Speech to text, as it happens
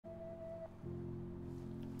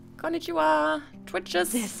Konnichiwa.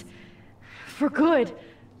 Twitches. This. For good.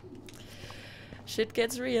 Shit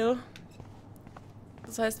gets real.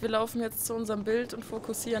 Das heißt, wir laufen jetzt zu unserem Bild und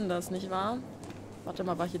fokussieren das, nicht wahr? Warte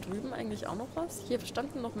mal, war hier drüben eigentlich auch noch was? Hier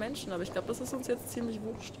standen noch Menschen, aber ich glaube, das ist uns jetzt ziemlich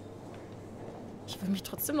wurscht. Ich will mich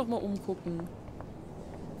trotzdem noch mal umgucken.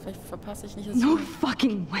 Vielleicht verpasse ich nicht das. No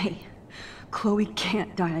fucking way. Chloe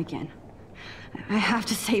can't die again. I have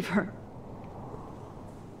to save her.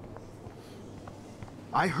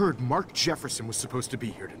 I heard Mark Jefferson was supposed to be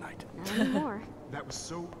here tonight. More. That was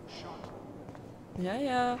so shocking. Ja,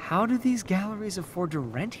 ja. How do these galleries afford to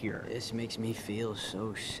rent here? This makes me feel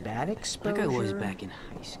so sad. Bad exposure. Like I was back in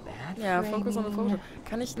high school. Bad Ja, Focus on the framing, Photo.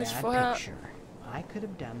 Kann ich nicht bad vorher... picture. I could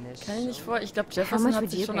have done this. Kann ich nicht vorher... Ich glaube, much Jefferson hat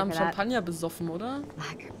would sich you schon pay am for that? Champagner besoffen, oder?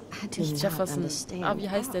 Like, I do Nicht not Jefferson. understand. Ah, wie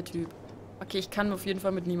heißt der Typ? Okay, ich kann auf jeden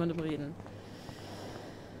Fall mit niemandem reden.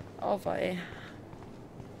 Oh wei.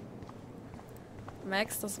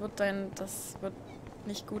 Max, das wird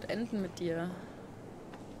nicht gut enden mit dir.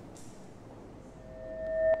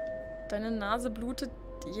 Deine Nase blutet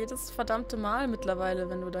jedes verdammte Mal mittlerweile,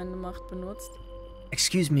 wenn du deine Macht benutzt.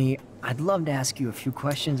 Excuse me, I'd love to ask you a few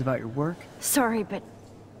questions about your work. Sorry, but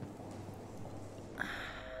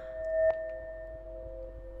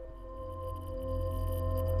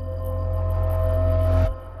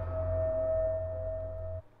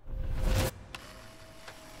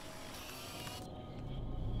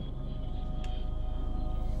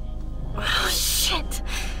oh shit.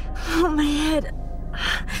 Oh, my head.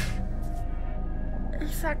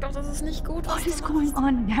 Ich sag doch, das ist nicht gut, was What du is machst. going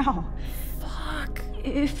on now? Fuck.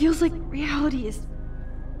 It feels like reality is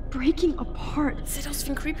breaking apart. Sieht aus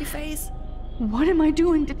wie ein creepy Face. What am I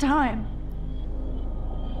doing to time?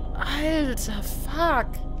 Alter, fuck.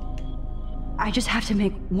 I just have to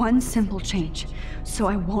make one simple change, so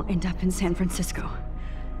I won't end up in San Francisco.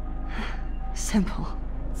 Simple.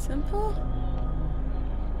 Simple?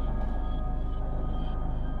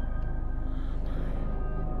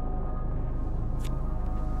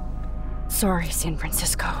 Sorry, San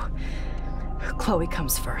Francisco. Chloe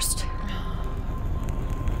comes first.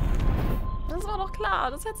 Das war doch klar,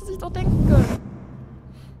 das hätte sie sich doch denken können.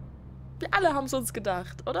 Wir alle haben es uns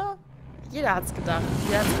gedacht, oder? Jeder hat's gedacht.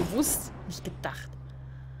 Jeder hat's gewusst, nicht gedacht.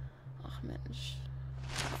 Ach Mensch.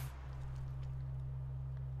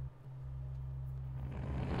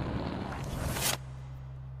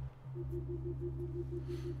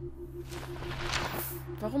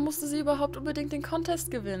 Warum musste sie überhaupt unbedingt den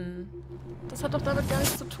Contest gewinnen? Das hat doch damit gar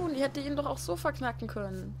nichts zu tun. Die hätte ihn doch auch so verknacken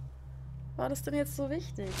können. War das denn jetzt so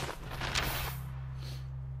wichtig?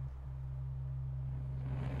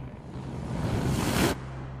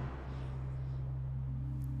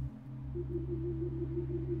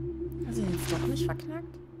 Hat sie ihn jetzt doch nicht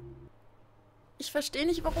verknackt? Ich verstehe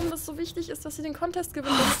nicht, warum das so wichtig ist, dass sie den Contest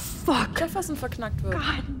gewinnt, dass Fuck. Jefferson verknackt wird.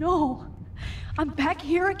 God, no. I'm back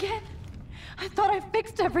here again? I thought I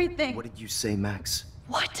fixed everything. What did you say, Max?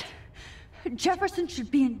 What? Jefferson should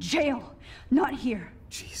be in jail, not here.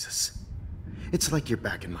 Jesus. It's like you're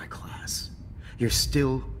back in my class. You're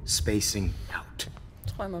still spacing out.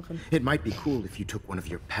 Träumerin. It might be cool if you took one of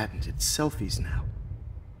your patented selfies now.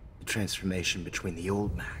 The transformation between the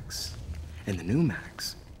old Max and the new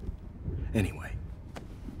Max. Anyway,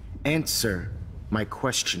 answer my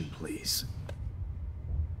question, please.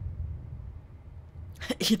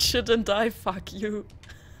 Eat shit and die, fuck you.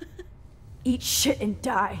 Eat shit and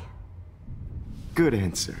die. Good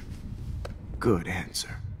answer. Good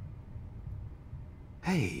answer.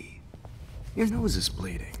 Hey, your nose is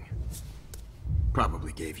bleeding.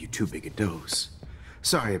 Probably gave you too big a dose.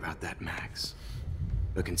 Sorry about that, Max.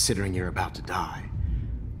 But considering you're about to die,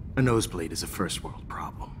 a nosebleed is a first world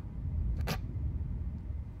problem.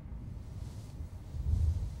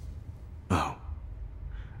 Oh,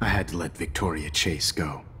 I had to let Victoria Chase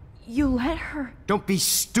go. You let her? Don't be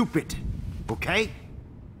stupid, okay?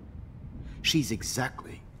 She's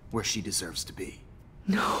exactly where she deserves to be.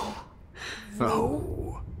 No.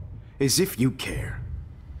 Oh, as if you care.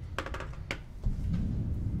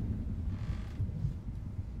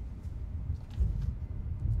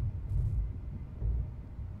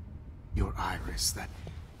 Your iris, that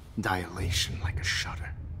dilation like a shutter.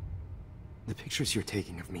 The pictures you're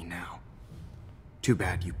taking of me now. Too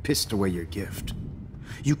bad you pissed away your gift.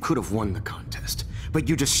 You could have won the contest, but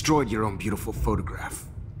you destroyed your own beautiful photograph.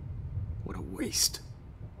 What a waste.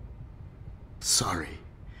 Sorry,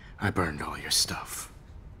 I burned all your stuff.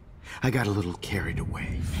 I got a little carried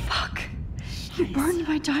away. Fuck. You burned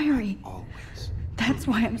my diary. Always. That's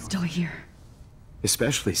why I'm still here.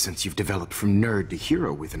 Especially since you've developed from nerd to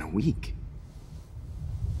hero within a week.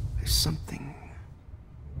 There's something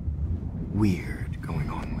weird going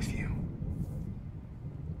on with with you?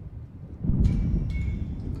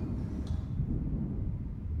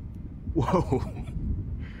 Whoa.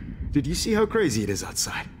 Did you see how crazy it is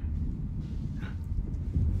outside?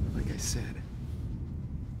 Like I said,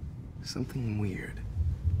 something weird.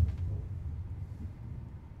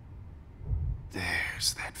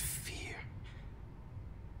 There's that fear.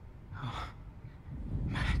 Oh,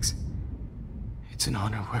 Max, it's an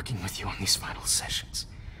honor working with you on these final sessions.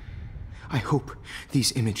 I hope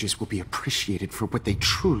these images will be appreciated for what they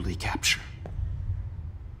truly capture.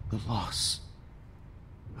 The loss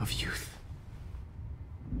of youth.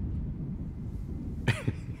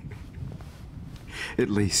 At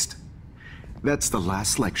least, that's the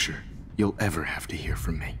last lecture you'll ever have to hear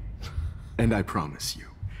from me. And I promise you,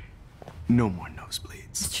 no more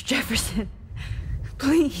nosebleeds. Mr. Jefferson,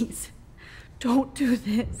 please, don't do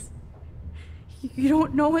this. You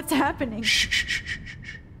don't know what's happening. Shh, shh, shh, shh,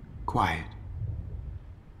 shh. Quiet.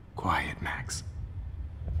 Quiet, Max.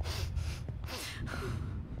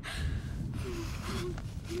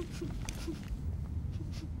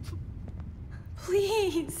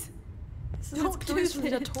 Please. Ist jetzt Chloe schon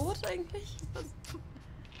wieder tot eigentlich? Was?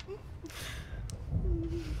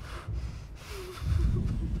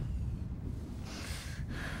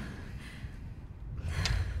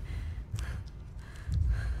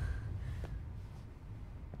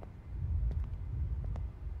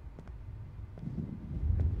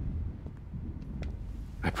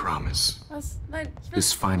 I promise. Was? Nein, ich will,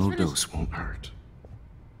 This final ich will nicht. dose won't hurt.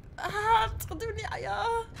 Ah, tritt in die Eier.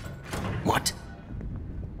 What?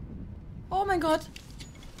 Oh mein Gott.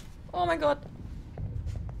 Oh mein Gott.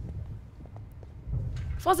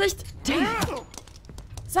 Vorsicht!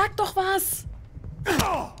 Sag doch was!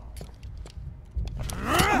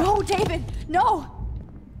 No, David, no!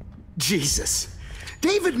 Jesus.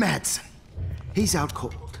 David Madsen. He's out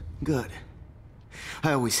cold. Good.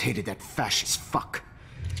 I always hated that fascist fuck.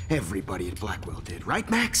 Everybody at Blackwell did, right,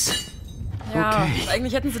 Max? Ja, Okay.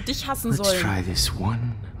 eigentlich hätten sie dich hassen Let's sollen. try this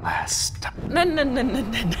one last time. Nein, nein, nein, nein,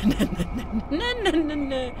 nein, nein, nein, nein, nein, nein, nein,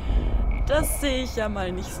 nein. Das sehe ich ja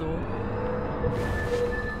mal nicht so.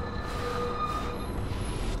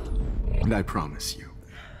 And I promise you,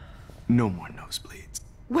 no more nosebleeds.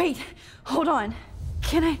 Wait, hold on.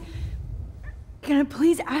 Can I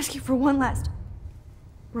please ask you for one last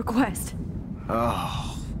request?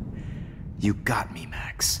 Oh, you got me,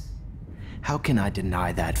 Max. How can I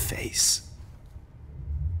deny that face?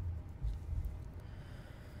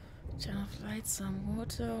 Turn off lights, some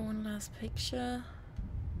water, one last picture.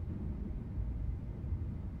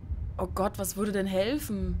 Oh Gott, was würde denn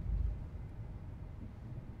helfen?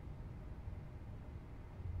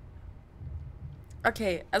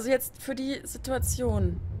 Okay, also jetzt für die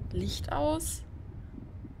Situation. Licht aus.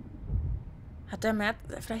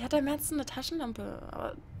 Vielleicht hat der Merz eine Taschenlampe,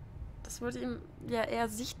 aber das würde ihm ja eher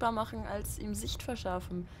sichtbar machen, als ihm Sicht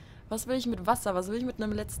verschaffen. Was will ich mit Wasser? Was will ich mit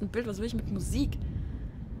einem letzten Bild? Was will ich mit Musik?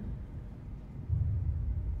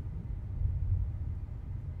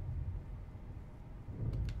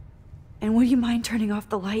 And would you mind turning off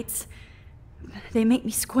the lights? They make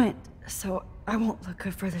me squint, so I won't look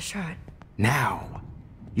good for the shot. Now,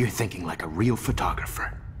 you're thinking like a real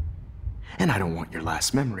photographer. And I don't want your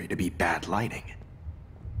last memory to be bad lighting.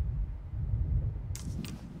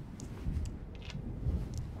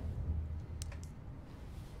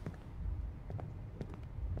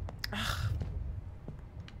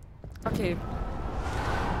 Okay.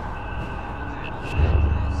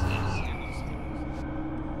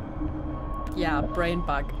 Ja, Brain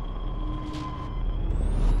Bug.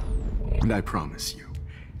 And I promise you,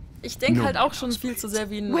 Ich denke No halt auch schon viel zu sehr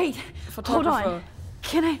wie ein Wait, hold Photographer. on.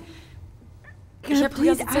 Can I Ich hab die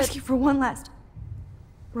please ganze ask Zeit- you for one last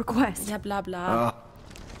request? Ja, bla bla.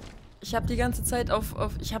 Ich habe die ganze Zeit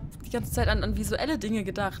an visuelle Dinge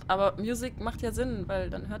gedacht, aber Musik macht ja Sinn, weil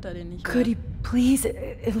dann hört er den nicht Could mehr. you please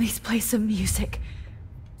at least play some music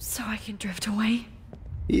so I can drift away?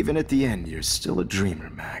 even at the end, you're still a dreamer,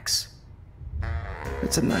 Max.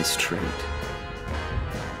 It's a nice trait.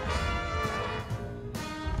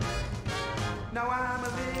 Now I'm a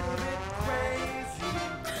little bit crazy.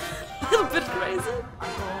 A bit crazy.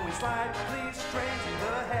 I'm going slightly straight in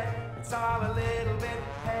the head. It's all a little bit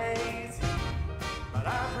hazy. But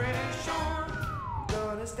I'm pretty sure I'm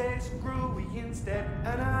gonna stay screwy instead.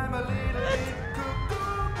 And I'm a little bit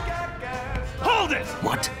cuckoo gaga. Hold it!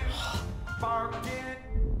 What? Barking.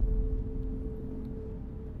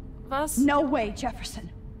 Was? No way, Jefferson.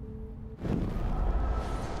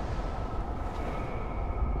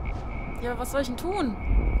 Ja, was soll ich denn tun?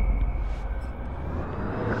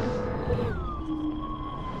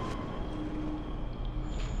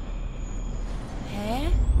 Hä?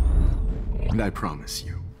 And I promise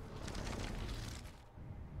you.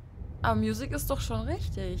 Aber Musik ist doch schon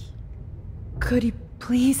richtig. Could he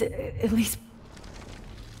please at least...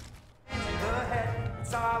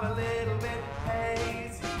 It's all a little bit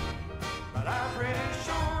hazy, but I'm pretty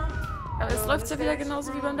sure. Aber jetzt läuft's ja wieder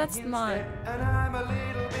genauso wie beim letzten Mal. And I'm a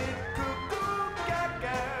little bit cuckoo,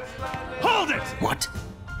 gaga, slightly. Hold it! What?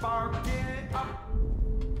 Sparking up.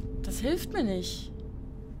 Das hilft mir nicht.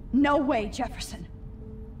 No way, Jefferson.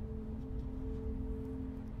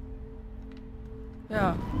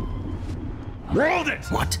 Ja. Hold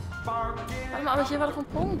it! What? Warte mal, aber hier war doch ein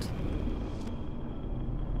Punkt.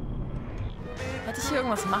 Hätte ich hier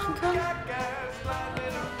irgendwas machen können?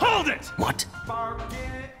 Hold it! What?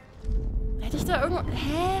 Hätte ich da irgendwo...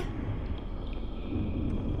 Hä?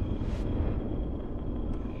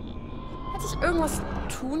 Hätte ich irgendwas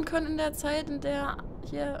tun können in der Zeit, in der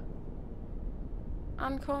hier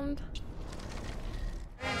ankommt?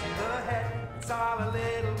 It's all a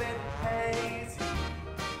little bit hazy,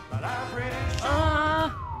 but I'm pretty sure.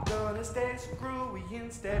 Ah, Gonna stay screwy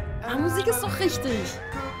instead. ah, Musik ist doch richtig.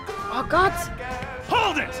 Oh Gott.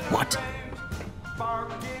 Hold it! What?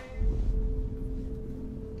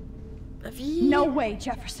 Wie? No way,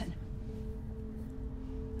 Jefferson.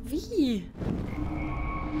 Wie?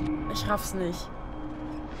 Ich raff's nicht.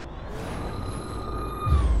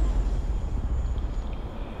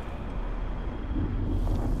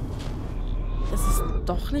 Das ist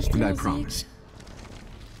doch nicht die And I Musik. promise.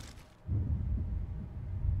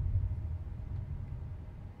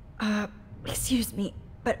 Excuse me,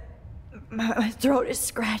 but my throat is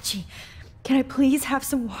scratchy. Can I please have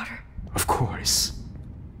some water? Of course.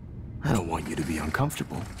 I don't want you to be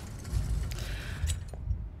uncomfortable.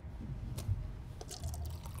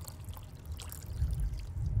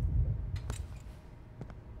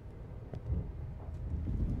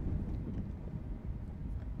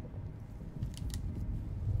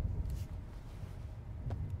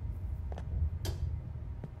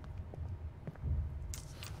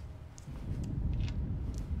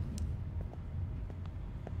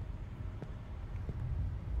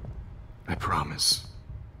 I promise.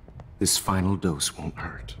 This final dose won't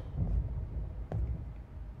hurt.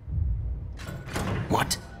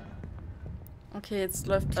 What? Okay, jetzt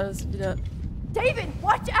läuft alles wieder. David,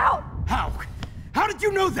 watch out! How? How did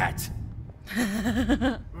you know that?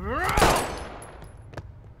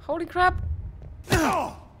 Holy crap!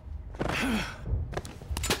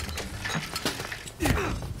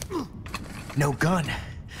 No gun.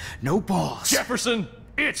 No balls. Jefferson,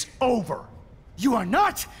 it's over. You are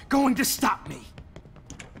not going to stop me.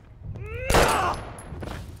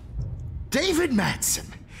 David Madsen.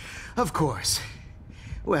 Of course.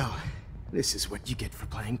 Well, this is what you get for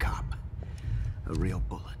playing cop. A real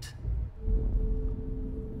bullet.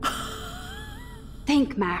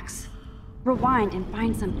 Think, Max. Rewind and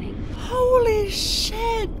find something. Holy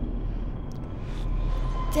shit!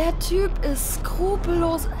 Der Typ ist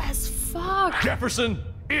skrupellos as fuck. Jefferson,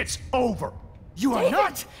 it's over. You are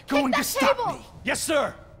not going to stop me. Yes,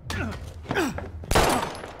 sir.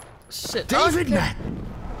 Shit. David okay. Madsen.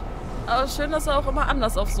 Aber schön, dass er auch immer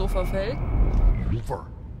anders aufs Sofa fällt. Over.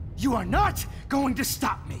 You are not going to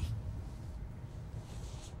stop me.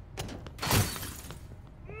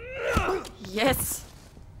 Yes!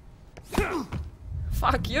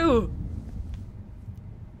 Fuck you!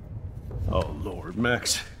 Oh, Lord,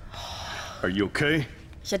 Max. Are you okay?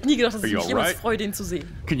 Ich hätte nie gedacht, dass Are ich you mich jemals alright? freue, den zu sehen.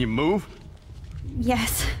 Can you move?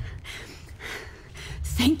 Yes.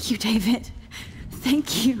 Thank you, David.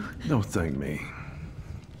 Thank you. Don't thank me.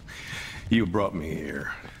 You brought me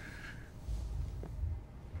here.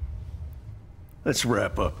 Let's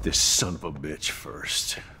wrap up this son of a bitch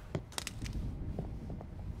first.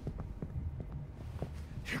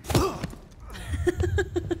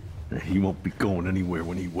 He won't be going anywhere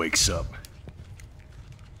when he wakes up.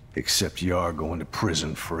 Except you are going to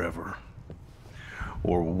prison forever.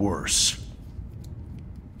 Or worse.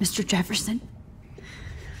 Mr. Jefferson,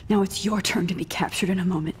 now it's your turn to be captured in a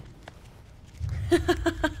moment.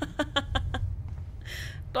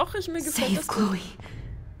 Doch, mir gefällt Save das gut. Chloe.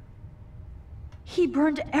 He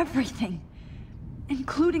burned everything,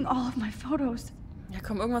 including all of my photos. Ja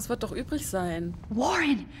komm, irgendwas wird doch übrig sein.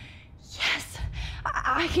 Warren! Yes!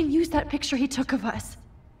 I can use that picture he took of us.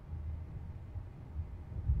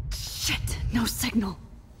 Shit! No signal.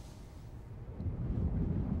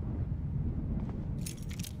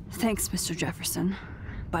 Thanks, Mr. Jefferson.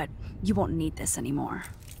 But you won't need this anymore.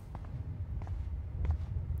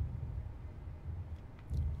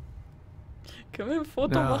 Können wir ein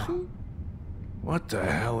Foto machen? What the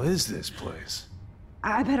hell is this place?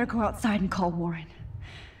 I better go outside and call Warren.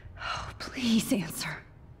 Oh, please answer.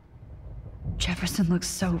 Jefferson looks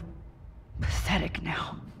so pathetic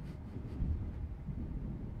now.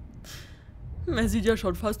 Er sieht ja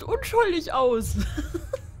schon fast unschuldig aus.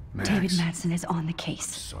 David Madsen is on the case.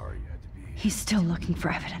 Sorry you had to be. He's still looking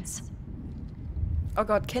for evidence. Oh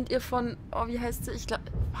Gott, kennt ihr von... Oh, wie heißt sie? Ich glaube...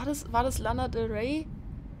 War das Lana Del Rey?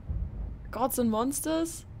 Gods and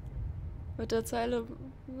Monsters? Mit der Zeile...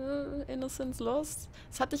 Innocence Lost?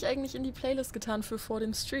 Das hatte ich eigentlich in die Playlist getan für vor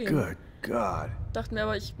dem Stream. Good God. Dachte mir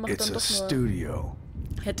aber, ich mache It's dann a doch nur... studio.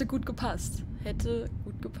 Hätte gut gepasst. Hätte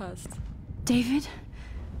gut gepasst. David?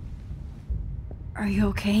 Are you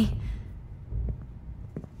okay?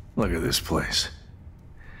 Look at this place.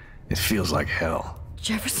 It feels like hell.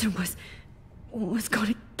 Jefferson was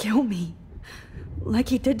gonna kill me. Like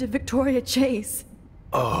he did to Victoria Chase.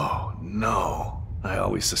 Oh, no. I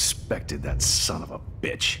always suspected that son of a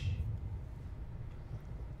bitch.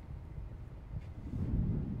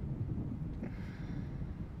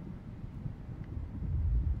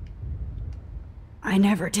 I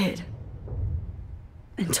never did.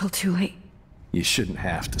 Until too late. You shouldn't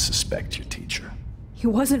have to suspect your teacher. He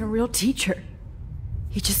wasn't a real teacher.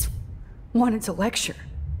 He just wanted to lecture.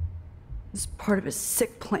 It was part of his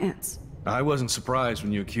sick plans. I wasn't surprised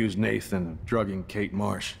when you accused Nathan of drugging Kate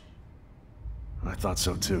Marsh. I thought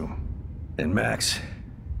so too. And Max,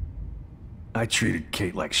 I treated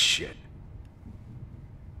Kate like shit.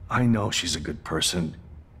 I know she's a good person,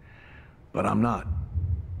 but I'm not.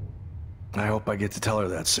 I hope I get to tell her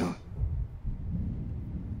that soon.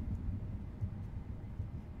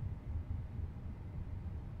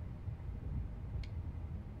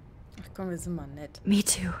 Ach komm, wir sind mal nett. Me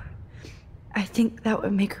too. I think that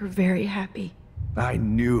would make her very happy. I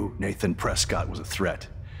knew Nathan Prescott was a threat.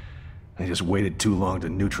 I just waited too long to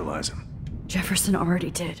neutralize him. Jefferson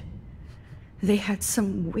already did. They had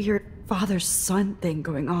some weird father-son thing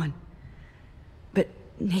going on. But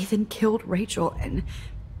Nathan killed Rachel, and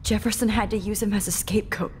Jefferson had to use him as a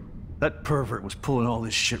scapegoat. That pervert was pulling all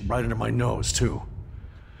this shit right under my nose, too.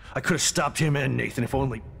 I could have stopped him and Nathan if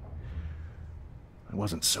only... I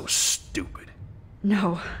wasn't so stupid.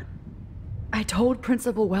 No. I told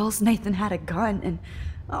Principal Wells Nathan had a gun and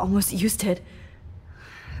almost used it.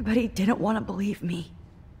 But he didn't want to believe me.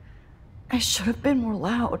 I should have been more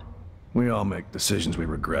loud. We all make decisions we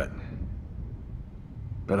regret.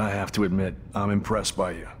 But I have to admit, I'm impressed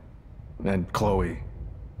by you. And Chloe.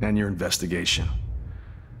 And your investigation.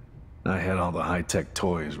 I had all the high-tech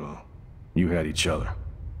toys, well, you had each other.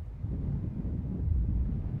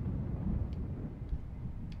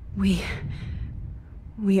 We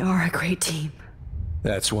are a great team.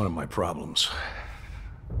 That's one of my problems.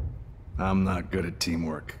 I'm not good at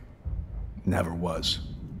teamwork. Never was.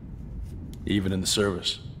 Even in the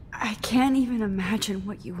service. I can't even imagine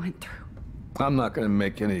what you went through. I'm not gonna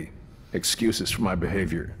make any excuses for my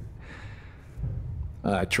behavior.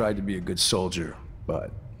 I tried to be a good soldier,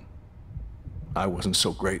 but I wasn't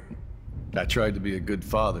so great. I tried to be a good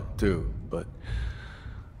father, too, but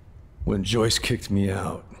when Joyce kicked me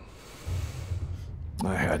out,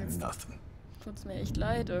 I had nothing. Tut's mir echt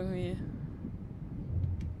leid irgendwie.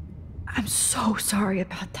 I'm so sorry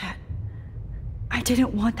about that. I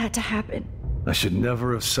didn't want that to happen. I should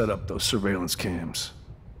never have set up those surveillance cams.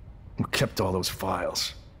 Or kept all those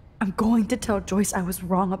files. I'm going to tell Joyce I was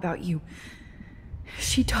wrong about you.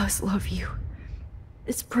 She does love you.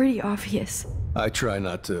 It's pretty obvious. I try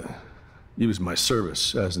not to use my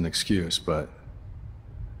service as an excuse, but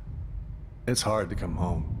it's hard to come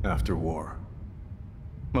home after war.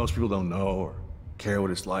 Most people don't know or care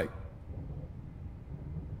what it's like.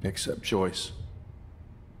 Except Joyce.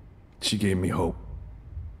 She gave me hope.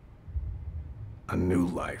 A new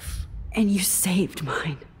life. And you saved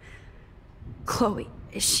mine. Chloe,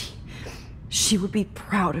 she would be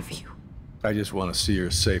proud of you. I just want to see her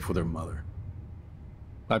safe with her mother.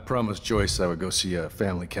 I promised Joyce I would go see a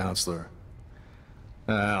family counselor.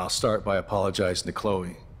 And I'll start by apologizing to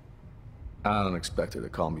Chloe. I don't expect her to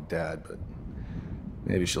call me Dad, but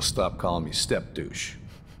maybe she'll stop calling me step douche.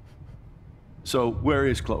 So, where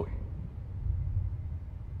is Chloe?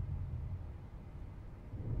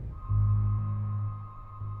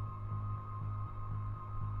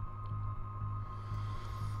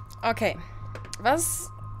 Okay.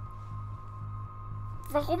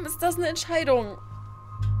 Warum ist das eine Entscheidung?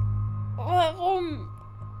 Warum?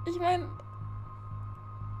 Ich meine...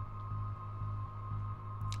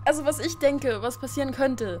 Also was ich denke, was passieren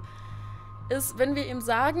könnte, ist, wenn wir ihm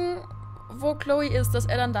sagen, wo Chloe ist, dass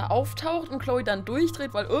er dann da auftaucht und Chloe dann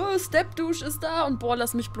durchdreht, weil, oh, Stepdouche ist da und boah,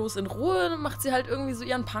 lass mich bloß in Ruhe, dann macht sie halt irgendwie so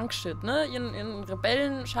ihren Punk-Shit, ne? Ihren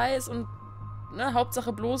Rebellen-Scheiß und ne,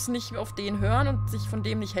 Hauptsache bloß nicht auf den hören und sich von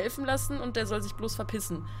dem nicht helfen lassen und der soll sich bloß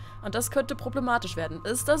verpissen. Und das könnte problematisch werden.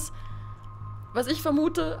 Ist das, was ich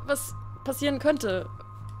vermute, was passieren könnte?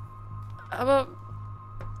 Aber...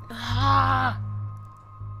 Ah.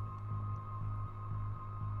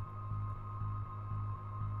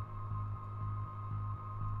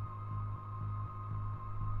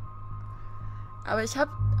 Aber ich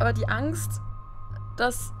habe die Angst,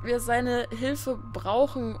 dass wir seine Hilfe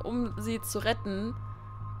brauchen, um sie zu retten,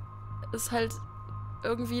 ist halt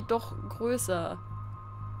irgendwie doch größer.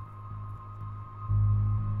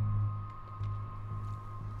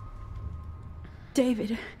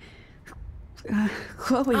 David.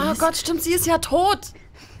 Chloe. Oh Gott, stimmt, sie ist ja tot!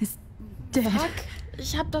 Is dead. Fuck,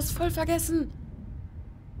 ich hab das voll vergessen.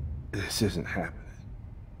 This isn't happening.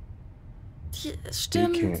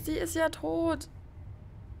 Stimmt, can't. sie ist ja tot.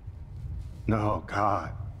 No,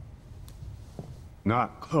 God.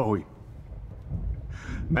 Not Chloe.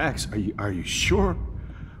 Max, are you sure?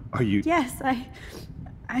 Are you... Yes,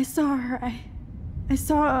 I saw her. I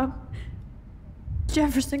saw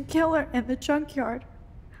Jefferson kill her in the junkyard.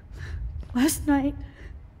 Last night.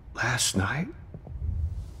 Last night?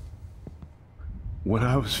 When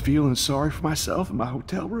I was feeling sorry for myself in my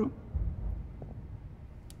hotel room?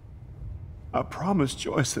 I promised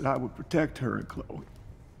Joyce that I would protect her and Chloe.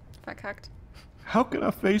 Verkackt. How can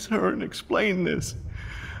I face her and explain this?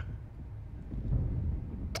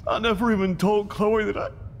 I never even told Chloe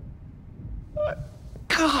that I...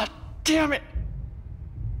 God damn it!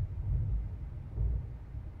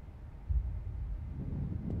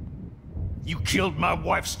 You killed my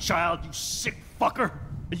wife's child, you sick fucker!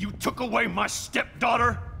 And you took away my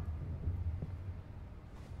stepdaughter?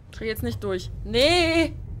 Dreh jetzt nicht durch.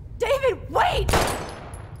 Nee! David, wait!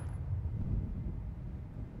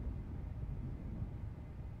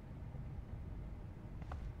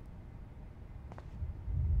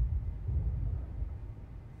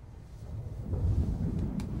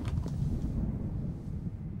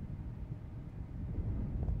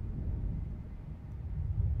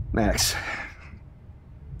 Max,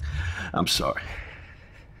 I'm sorry.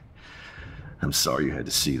 I'm sorry you had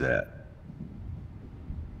to see that.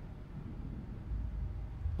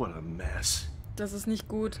 What a mess. Das ist nicht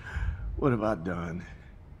gut. What have I done?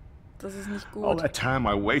 Das ist nicht All gut. that time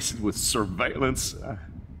I wasted with surveillance.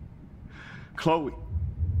 Chloe,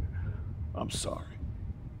 I'm sorry.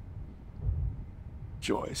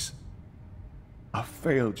 Joyce, I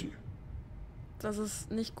failed you. Das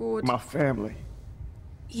ist nicht gut. My family.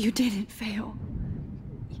 You didn't fail.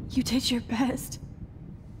 You did your best.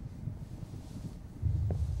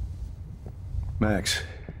 Max,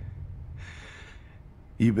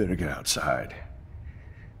 you better get outside.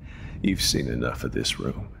 You've seen enough of this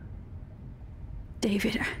room.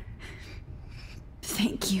 David,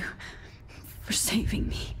 thank you for saving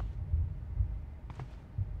me.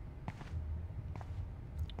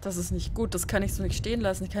 Das ist nicht gut. Das kann ich so nicht stehen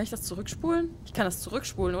lassen. Kann ich das zurückspulen? Ich kann das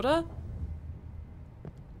zurückspulen, oder?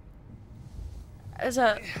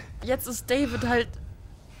 Alter, jetzt ist David halt...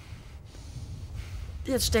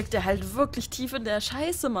 Jetzt steckt er halt wirklich tief in der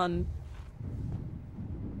Scheiße, Mann.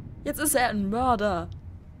 Jetzt ist er ein Mörder.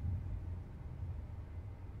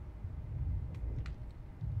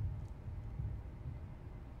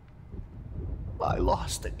 I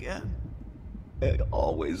lost again. I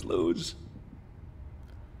always lose.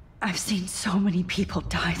 I've seen so many people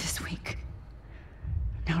die this week.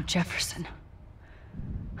 Now Jefferson.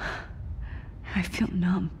 I feel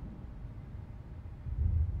numb.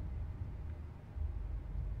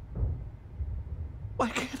 Why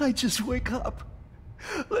can't I just wake up?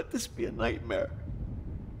 Let this be a nightmare.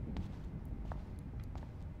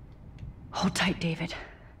 Hold tight, David.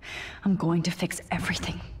 I'm going to fix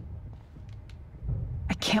everything.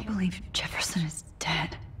 I can't believe Jefferson is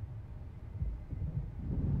dead.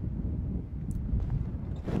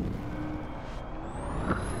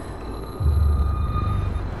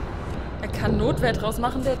 Er kann Notwehr draus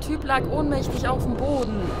machen. Der Typ lag ohnmächtig auf dem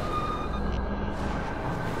Boden.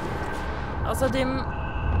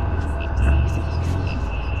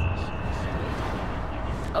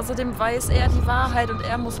 Außerdem weiß er die Wahrheit und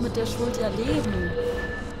er muss mit der Schuld ja leben.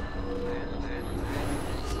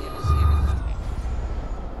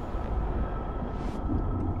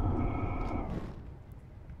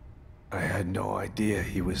 I had no idea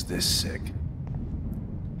he was this sick.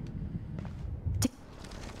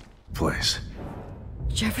 Please.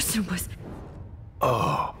 Jefferson was...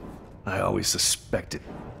 Oh, I always suspected.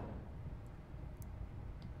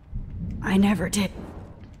 I never did.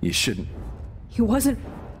 You shouldn't. He wasn't...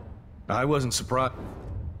 I wasn't surprised.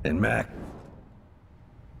 And Mac.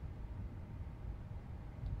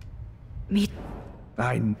 Meet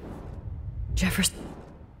I... Jefferson.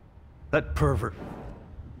 That pervert.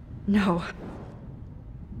 No,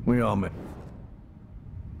 We all met.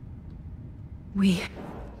 we... Ich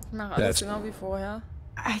mache alles That's- genau wie vorher.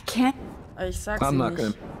 I can't... Aber ich sag's I'm ihm not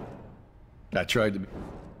nicht. gonna... I tried to be...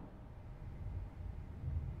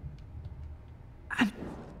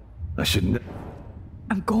 I shouldn't...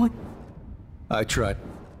 I'm going... I tried.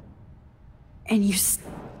 And you...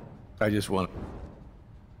 I just want...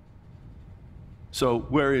 So,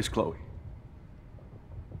 where is Chloe?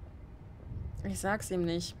 Ich sag's ihm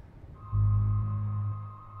nicht.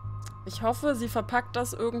 Ich hoffe, sie verpackt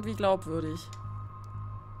das irgendwie glaubwürdig.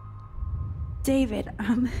 David,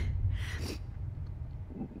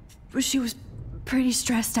 she was pretty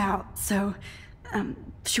stressed out, so,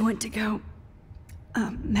 she went to go,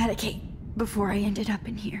 medicate before I ended up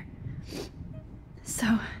in here.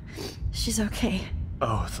 So, she's okay.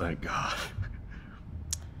 Oh, thank God.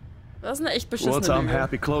 Das ist eine echt beschissene Once I'm Lüge.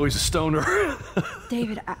 happy, Chloe's a stoner.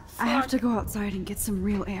 David, I have to go outside and get some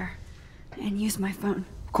real air. And use my phone.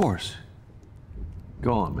 Of course.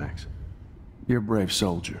 Go on, Max. You're a brave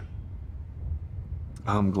soldier.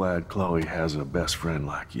 I'm glad Chloe has a best friend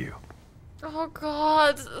like you. Oh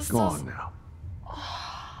Gott, ist Go das... on now.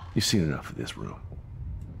 You've seen enough of this room.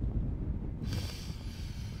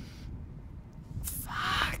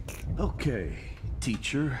 Fuck. Okay,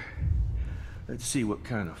 teacher. Let's see what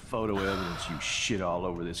kind of photo evidence you shit all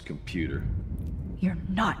over this computer. You're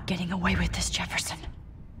not getting away with this, Jefferson.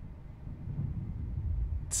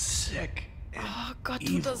 Sick. And Oh Gott, tut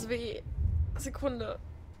evil. das weh. Sekunde.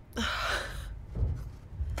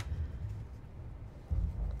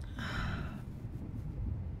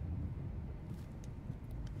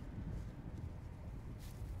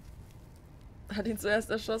 Hat ihn zuerst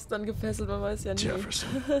erschossen, dann gefesselt, man weiß ja nie.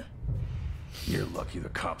 Jefferson. You're lucky the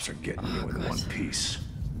cops are getting you in one piece.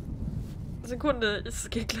 Sekunde, es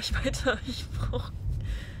geht gleich weiter. Ich brauche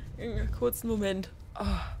einen kurzen Moment.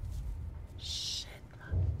 Oh. Shit,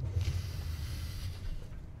 Mann.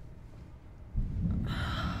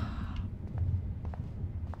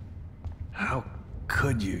 How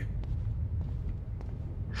could you?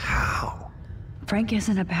 How? Frank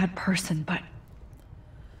isn't a bad person, but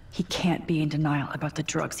he can't be in denial about the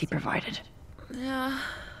drugs he provided. Ja.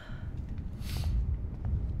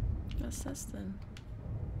 Was ist das denn?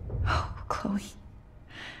 Oh, Chloe.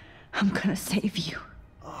 I'm gonna save you.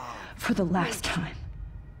 For the last time.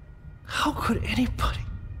 How could anybody?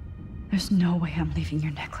 There's no way I'm leaving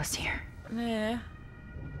your necklace here. Nee.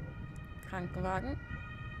 Krankenwagen.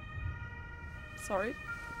 Sorry.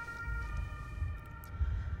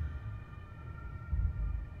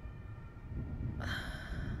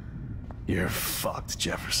 You're fucked,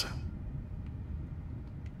 Jefferson.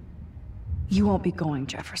 You won't be going,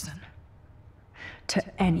 Jefferson. To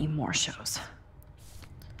any more shows.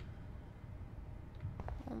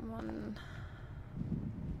 Oh Mann.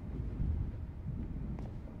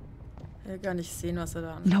 Ich will gar nicht sehen, was er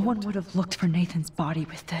da anguckt. No one would have looked for Nathan's body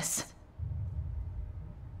with this.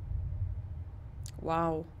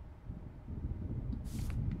 Wow.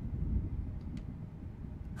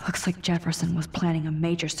 Looks like Jefferson was planning a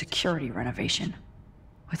major security renovation.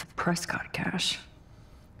 With Prescott cash.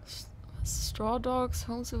 Straw Dogs,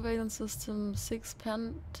 Home Surveillance System, 6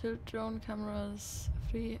 pan tilt drone cameras,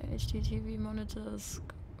 3 HD TV monitors,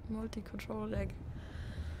 multi-control deck.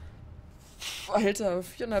 Alter,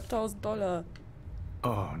 $4.500.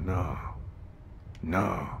 Oh, no.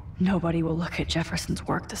 No. Nobody will look at Jefferson's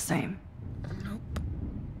work the same. Nope.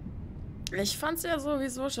 Ich fand's ja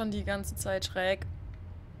sowieso schon die ganze Zeit schräg.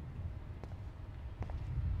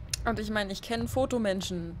 Und ich meine, ich kenne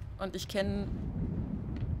Fotomenschen und ich kenne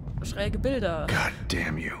schräge Bilder. God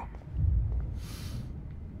damn you.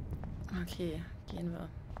 Okay, gehen wir.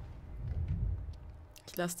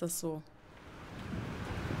 Ich lasse das so.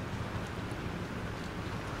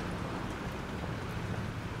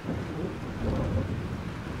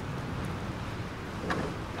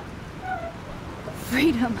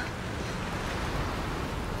 Freedom!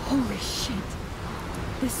 Holy shit.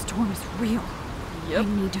 This storm is real. Yep. I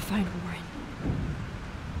need to find Warren.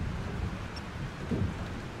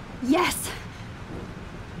 Yes!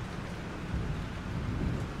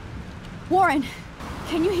 Warren,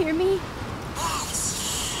 can you hear me?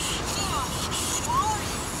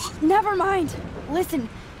 Never mind. Listen,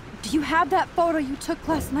 do you have that photo you took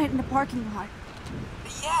last night in the parking lot?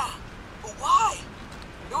 Yeah, but why?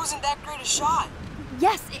 It wasn't that great a shot.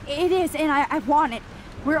 Yes, it is, and I want it.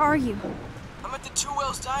 Where are you? I'm at the Two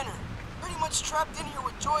Whales Diner. Pretty much trapped in here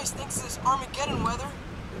with Joyce thanks to this Armageddon weather.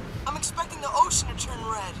 I'm expecting the ocean to turn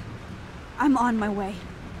red. I'm on my way.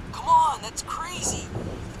 Come on, that's crazy.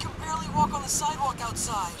 You can barely walk on the sidewalk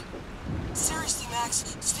outside. Seriously,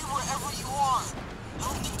 Max, stay wherever you are. I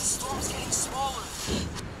don't think the storm's getting smaller.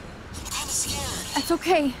 I'm kinda scared. It's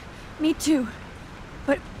okay. Me too.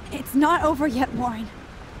 But it's not over yet, Warren.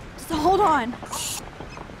 Just hold on.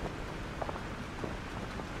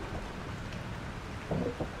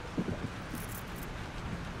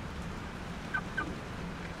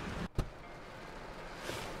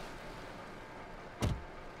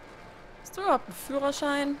 Hast du überhaupt einen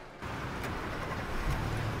Führerschein?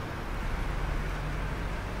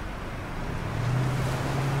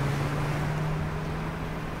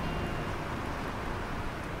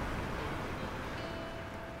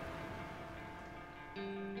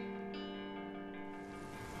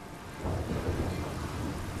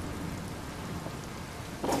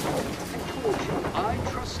 I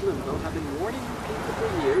trust Limbo have been warning you people for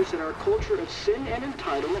years that our culture of sin and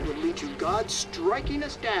entitlement would lead to God striking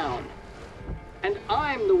us down. And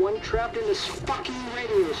I'm the one trapped in this fucking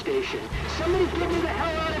radio station. Somebody get me the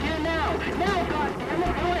hell out of here now! Now,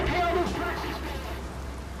 goddammit, I want to pay all those taxes!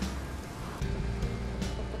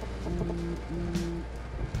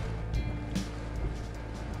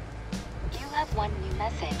 You have one new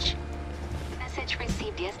message. Message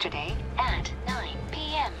received yesterday at 9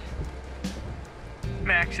 p.m.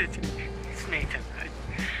 Max, it's Nathan.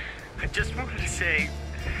 I just wanted to say,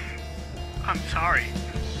 I'm sorry.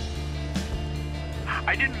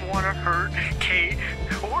 I didn't want to hurt Kate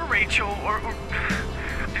or Rachel or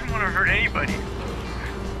I didn't want to hurt anybody.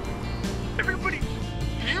 Everybody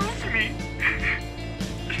used me.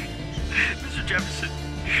 Mr. Jefferson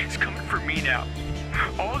is coming for me now.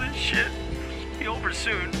 All this shit will be over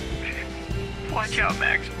soon. Watch out,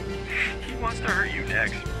 Max. He wants to hurt you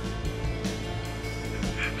next.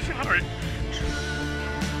 Sorry.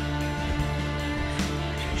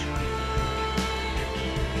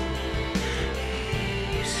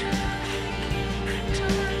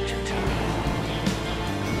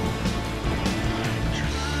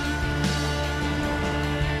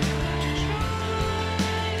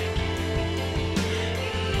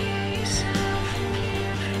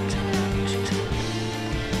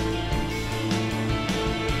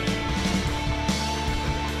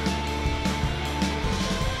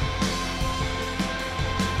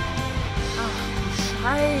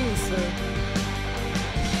 Scheiße.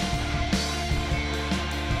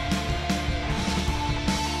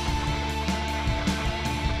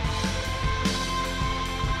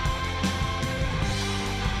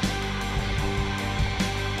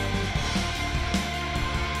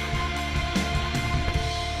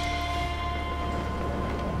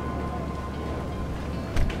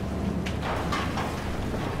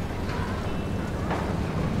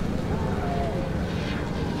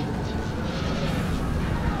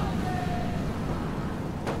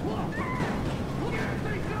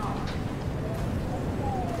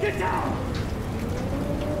 Get down!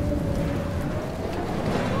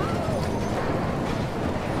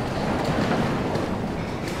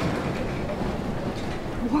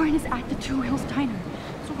 Warren is at the Two Wheels Diner,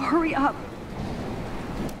 so hurry up.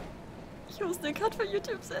 Ich muss den Cut für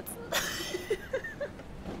YouTube setzen.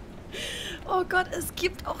 Oh Gott, es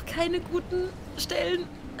gibt auch keine guten Stellen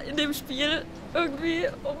in dem Spiel. Irgendwie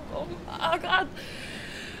oh Gott.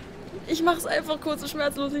 Ich mach's einfach kurz und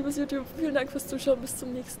schmerzlos, liebes YouTube. Vielen Dank fürs Zuschauen. Bis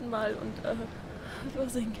zum nächsten Mal und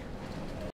Wiedersehen.